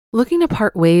Looking to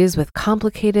part ways with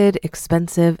complicated,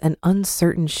 expensive, and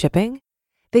uncertain shipping?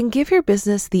 Then give your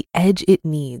business the edge it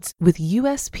needs with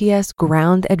USPS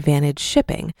Ground Advantage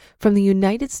shipping from the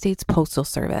United States Postal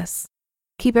Service.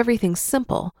 Keep everything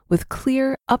simple with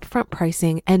clear, upfront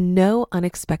pricing and no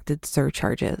unexpected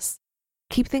surcharges.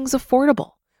 Keep things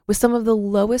affordable with some of the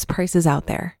lowest prices out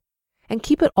there. And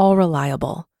keep it all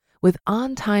reliable with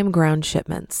on-time ground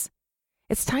shipments.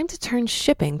 It's time to turn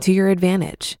shipping to your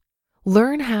advantage.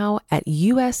 Learn how at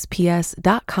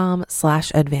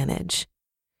USPS.com/advantage.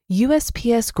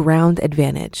 USPS Ground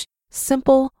Advantage.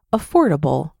 Simple,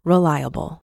 affordable,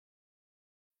 reliable.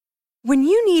 When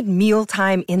you need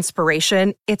mealtime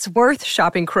inspiration, it's worth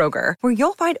shopping Kroger, where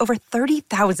you'll find over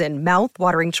 30,000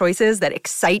 mouth-watering choices that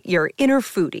excite your inner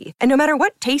foodie. And no matter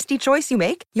what tasty choice you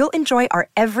make, you'll enjoy our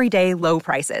everyday low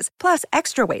prices, plus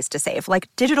extra ways to save, like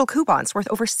digital coupons worth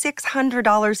over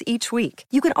 $600 each week.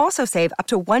 You can also save up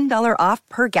to $1 off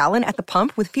per gallon at the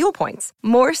pump with fuel points.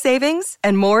 More savings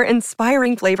and more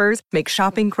inspiring flavors make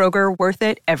shopping Kroger worth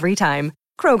it every time.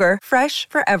 Kroger, fresh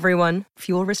for everyone.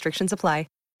 Fuel restrictions apply.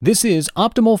 This is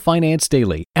Optimal Finance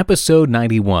Daily, Episode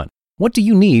 91. What do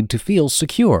you need to feel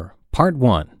secure? Part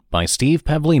 1 by Steve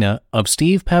Pavlina of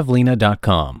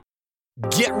stevepavlina.com.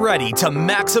 Get ready to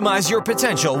maximize your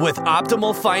potential with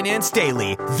Optimal Finance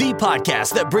Daily, the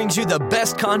podcast that brings you the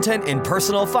best content in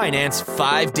personal finance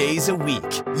 5 days a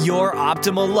week. Your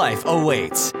optimal life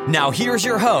awaits. Now here's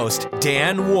your host,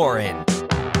 Dan Warren.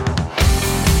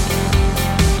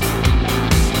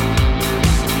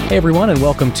 Hey everyone, and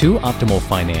welcome to Optimal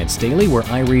Finance Daily, where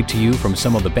I read to you from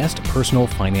some of the best personal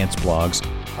finance blogs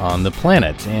on the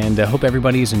planet. And I hope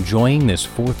everybody's enjoying this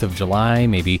 4th of July,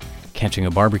 maybe catching a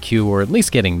barbecue or at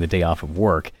least getting the day off of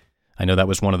work. I know that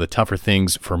was one of the tougher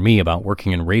things for me about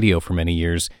working in radio for many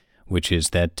years, which is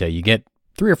that you get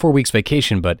 3 or 4 weeks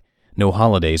vacation, but no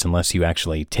holidays unless you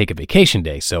actually take a vacation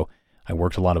day. So I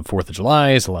worked a lot of 4th of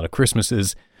Julys, a lot of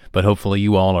Christmases, but hopefully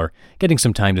you all are getting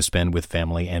some time to spend with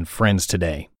family and friends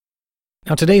today.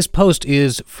 Now, today's post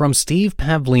is from Steve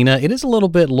Pavlina. It is a little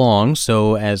bit long,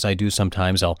 so as I do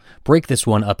sometimes, I'll break this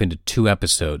one up into 2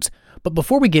 episodes. But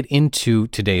before we get into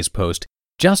today's post,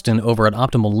 Justin over at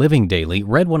Optimal Living Daily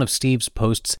read one of Steve's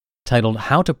posts titled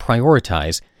How to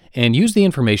Prioritize and used the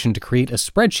information to create a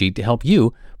spreadsheet to help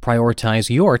you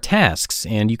prioritize your tasks.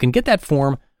 And you can get that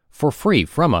form for free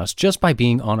from us just by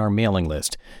being on our mailing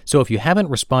list. So if you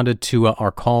haven't responded to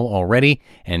our call already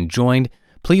and joined,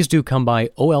 please do come by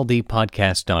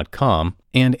oldpodcast.com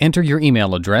and enter your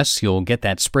email address. You'll get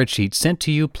that spreadsheet sent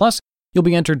to you, plus you'll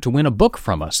be entered to win a book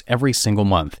from us every single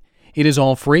month. It is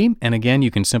all free, and again, you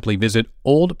can simply visit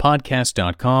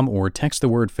oldpodcast.com or text the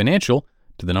word financial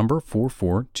to the number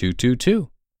 44222.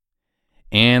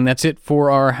 And that's it for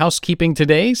our housekeeping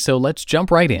today, so let's jump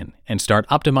right in and start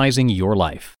optimizing your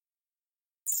life.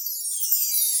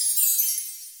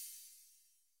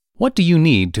 What do you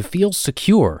need to feel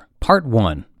secure? Part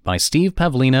 1 by Steve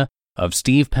Pavlina of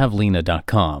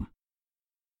stevepavlina.com.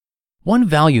 One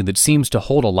value that seems to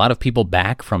hold a lot of people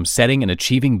back from setting and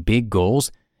achieving big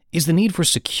goals is the need for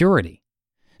security.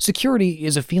 Security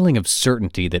is a feeling of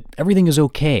certainty that everything is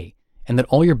okay and that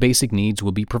all your basic needs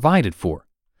will be provided for.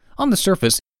 On the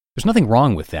surface, there's nothing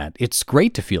wrong with that. It's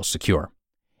great to feel secure.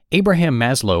 Abraham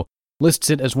Maslow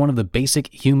lists it as one of the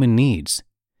basic human needs.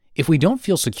 If we don't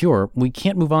feel secure, we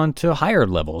can't move on to higher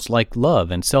levels like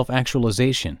love and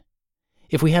self-actualization.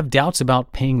 If we have doubts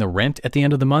about paying the rent at the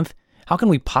end of the month, how can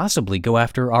we possibly go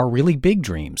after our really big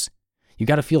dreams? You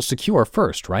got to feel secure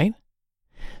first, right?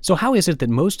 So how is it that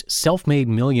most self-made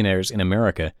millionaires in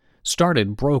America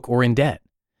started broke or in debt?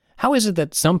 How is it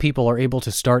that some people are able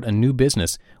to start a new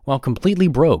business while completely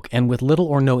broke and with little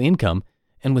or no income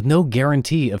and with no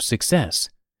guarantee of success?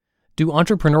 Do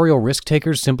entrepreneurial risk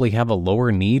takers simply have a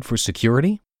lower need for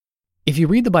security? If you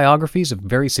read the biographies of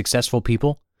very successful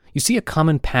people, you see a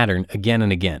common pattern again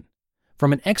and again.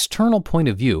 From an external point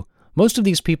of view, most of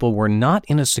these people were not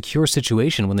in a secure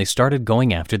situation when they started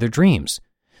going after their dreams.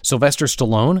 Sylvester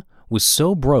Stallone was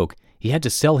so broke he had to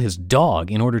sell his dog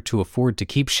in order to afford to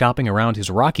keep shopping around his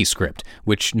Rocky script,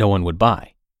 which no one would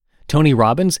buy. Tony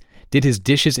Robbins did his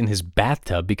dishes in his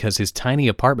bathtub because his tiny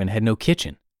apartment had no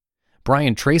kitchen.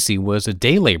 Brian Tracy was a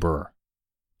day laborer.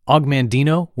 Og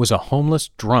Mandino was a homeless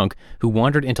drunk who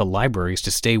wandered into libraries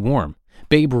to stay warm.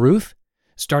 Babe Ruth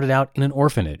started out in an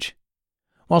orphanage.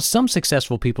 While some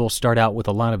successful people start out with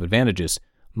a lot of advantages,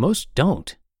 most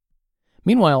don't.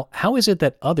 Meanwhile, how is it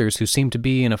that others who seem to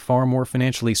be in a far more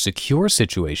financially secure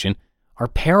situation are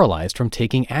paralyzed from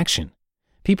taking action?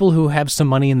 People who have some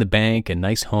money in the bank, a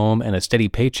nice home, and a steady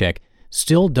paycheck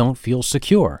still don't feel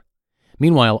secure.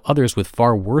 Meanwhile, others with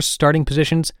far worse starting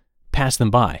positions pass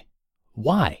them by.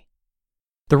 Why?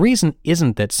 The reason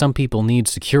isn't that some people need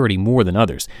security more than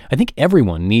others. I think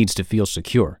everyone needs to feel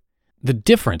secure. The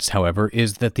difference, however,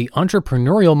 is that the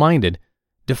entrepreneurial-minded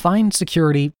define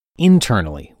security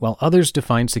internally, while others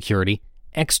define security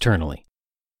externally.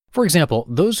 For example,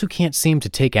 those who can't seem to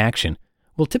take action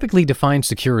will typically define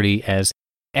security as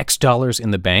X dollars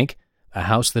in the bank, a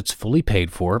house that's fully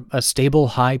paid for, a stable,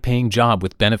 high-paying job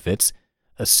with benefits,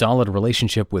 a solid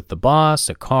relationship with the boss,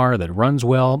 a car that runs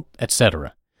well,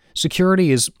 etc.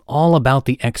 Security is all about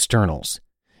the externals.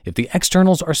 If the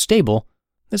externals are stable,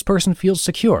 this person feels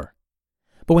secure.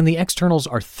 But when the externals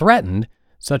are threatened,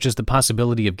 such as the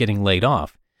possibility of getting laid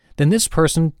off, then this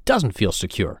person doesn't feel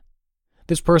secure.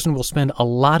 This person will spend a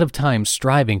lot of time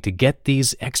striving to get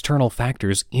these external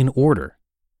factors in order.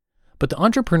 But the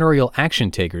entrepreneurial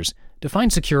action takers define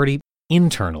security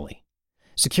internally.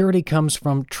 Security comes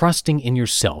from trusting in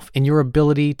yourself, in your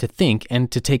ability to think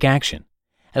and to take action.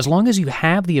 As long as you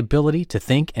have the ability to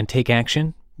think and take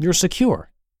action, you're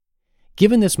secure.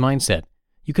 Given this mindset,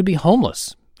 you could be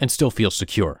homeless and still feel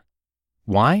secure.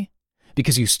 Why?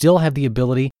 Because you still have the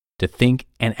ability to think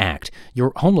and act.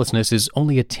 Your homelessness is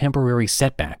only a temporary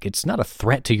setback. It's not a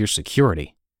threat to your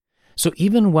security. So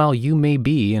even while you may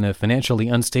be in a financially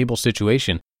unstable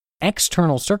situation,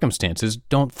 external circumstances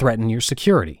don't threaten your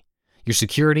security. Your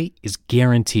security is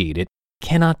guaranteed. It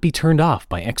cannot be turned off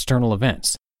by external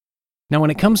events. Now, when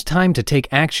it comes time to take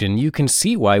action, you can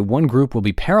see why one group will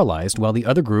be paralyzed while the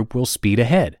other group will speed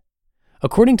ahead.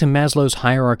 According to Maslow's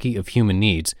hierarchy of human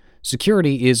needs,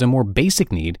 security is a more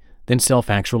basic need than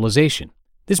self-actualization.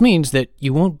 This means that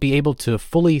you won't be able to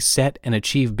fully set and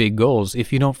achieve big goals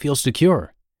if you don't feel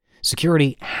secure.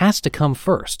 Security has to come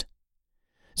first.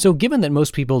 So given that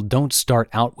most people don't start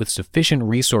out with sufficient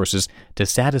resources to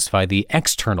satisfy the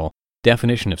external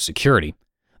definition of security,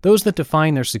 those that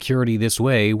define their security this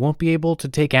way won't be able to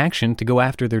take action to go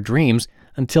after their dreams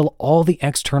until all the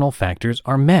external factors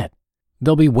are met.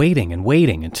 They'll be waiting and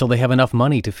waiting until they have enough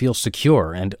money to feel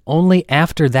secure, and only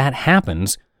after that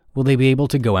happens will they be able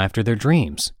to go after their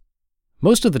dreams.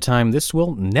 Most of the time, this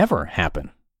will never happen.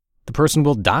 The person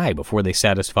will die before they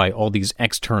satisfy all these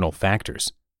external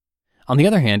factors. On the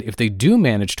other hand, if they do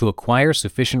manage to acquire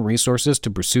sufficient resources to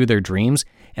pursue their dreams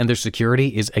and their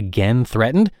security is again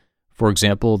threatened, for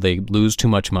example, they lose too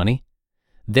much money,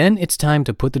 then it's time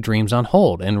to put the dreams on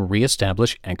hold and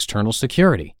reestablish external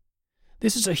security.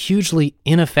 This is a hugely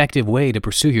ineffective way to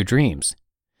pursue your dreams.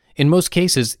 In most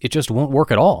cases, it just won't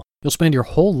work at all. You'll spend your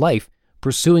whole life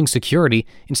pursuing security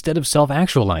instead of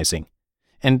self-actualizing.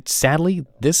 And sadly,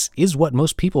 this is what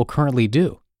most people currently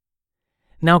do.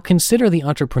 Now consider the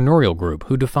entrepreneurial group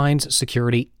who defines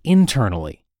security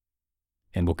internally.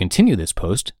 And we'll continue this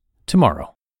post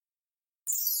tomorrow.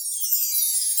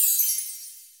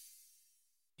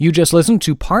 You just listened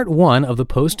to part 1 of the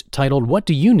post titled "What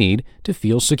Do You Need to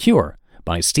Feel Secure?"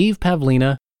 by Steve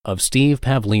Pavlina of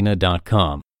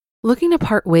stevepavlina.com. Looking to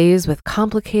part ways with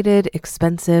complicated,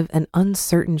 expensive, and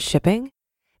uncertain shipping?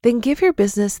 Then give your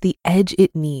business the edge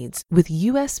it needs with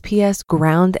USPS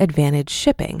Ground Advantage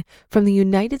shipping from the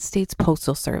United States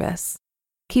Postal Service.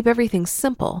 Keep everything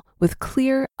simple with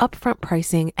clear, upfront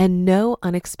pricing and no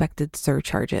unexpected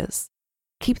surcharges.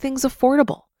 Keep things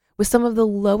affordable with some of the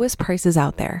lowest prices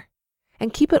out there.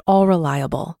 And keep it all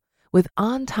reliable with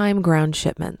on-time ground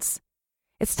shipments.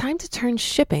 It's time to turn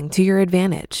shipping to your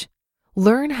advantage.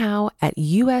 Learn how at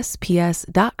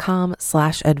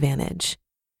USPS.com/advantage.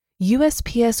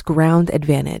 USPS Ground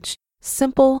Advantage.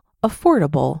 Simple,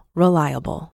 affordable,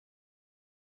 reliable.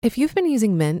 If you've been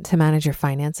using Mint to manage your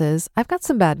finances, I've got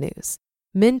some bad news.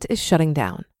 Mint is shutting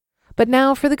down. But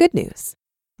now for the good news.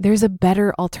 There's a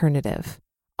better alternative.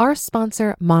 Our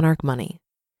sponsor, Monarch Money.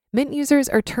 Mint users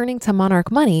are turning to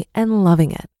Monarch Money and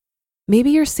loving it. Maybe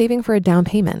you're saving for a down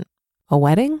payment, a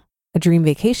wedding, a dream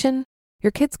vacation, your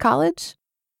kids' college.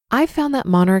 I've found that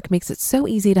Monarch makes it so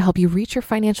easy to help you reach your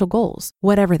financial goals,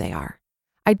 whatever they are.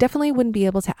 I definitely wouldn't be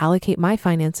able to allocate my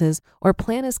finances or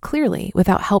plan as clearly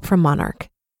without help from Monarch.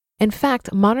 In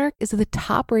fact, Monarch is the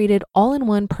top-rated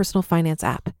all-in-one personal finance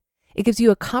app. It gives you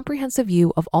a comprehensive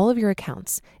view of all of your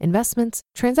accounts, investments,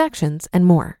 transactions, and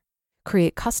more.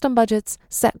 Create custom budgets,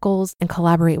 set goals, and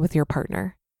collaborate with your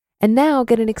partner. And now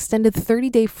get an extended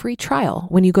 30-day free trial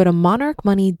when you go to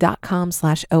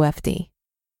monarchmoney.com/OFD.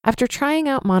 After trying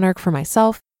out Monarch for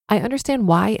myself, I understand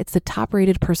why it's the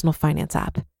top-rated personal finance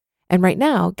app. And right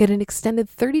now, get an extended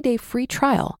 30-day free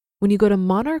trial when you go to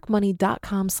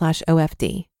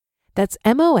monarchmoney.com/OFD. That's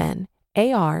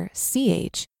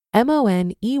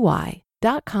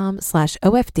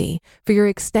monarchmoney.com/OFD for your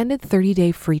extended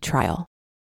 30-day free trial.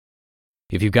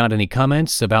 If you've got any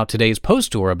comments about today's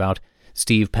post or about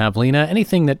Steve Pavlina,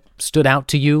 anything that stood out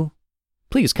to you,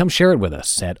 please come share it with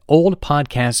us at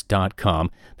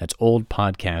oldpodcast.com. That's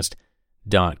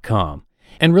oldpodcast.com.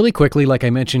 And really quickly, like I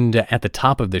mentioned at the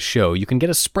top of the show, you can get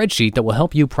a spreadsheet that will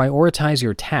help you prioritize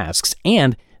your tasks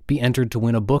and be entered to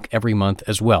win a book every month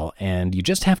as well. And you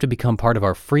just have to become part of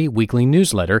our free weekly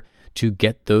newsletter to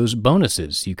get those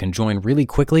bonuses. You can join really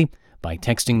quickly by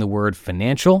texting the word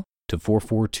financial to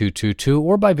 44222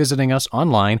 or by visiting us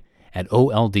online at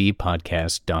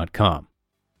oldpodcast.com.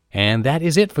 And that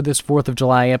is it for this 4th of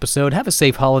July episode. Have a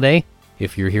safe holiday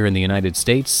if you're here in the United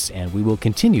States, and we will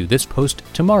continue this post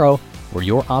tomorrow where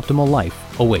your optimal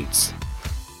life awaits.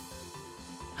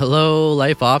 Hello,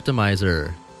 Life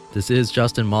Optimizer. This is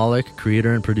Justin Malik,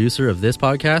 creator and producer of this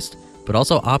podcast, but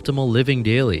also Optimal Living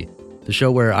Daily, the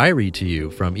show where I read to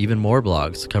you from even more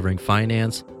blogs covering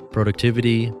finance,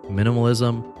 productivity,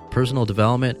 minimalism, personal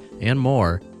development, and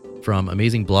more from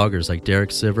amazing bloggers like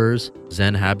Derek Sivers,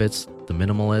 Zen Habits, The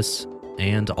Minimalists,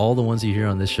 and all the ones you hear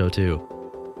on this show too.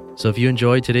 So if you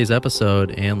enjoyed today's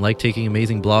episode and like taking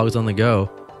amazing blogs on the go,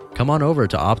 come on over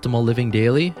to Optimal Living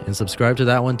Daily and subscribe to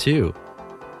that one too.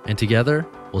 And together,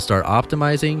 we'll start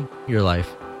optimizing your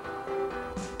life.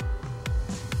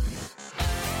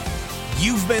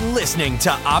 You've been listening to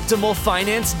Optimal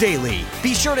Finance Daily.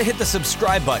 Be sure to hit the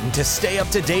subscribe button to stay up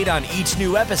to date on each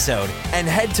new episode and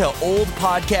head to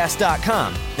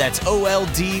oldpodcast.com. That's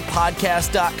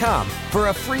oldpodcast.com for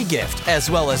a free gift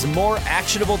as well as more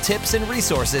actionable tips and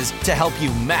resources to help you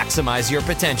maximize your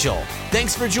potential.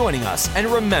 Thanks for joining us, and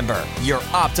remember, your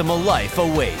optimal life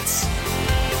awaits.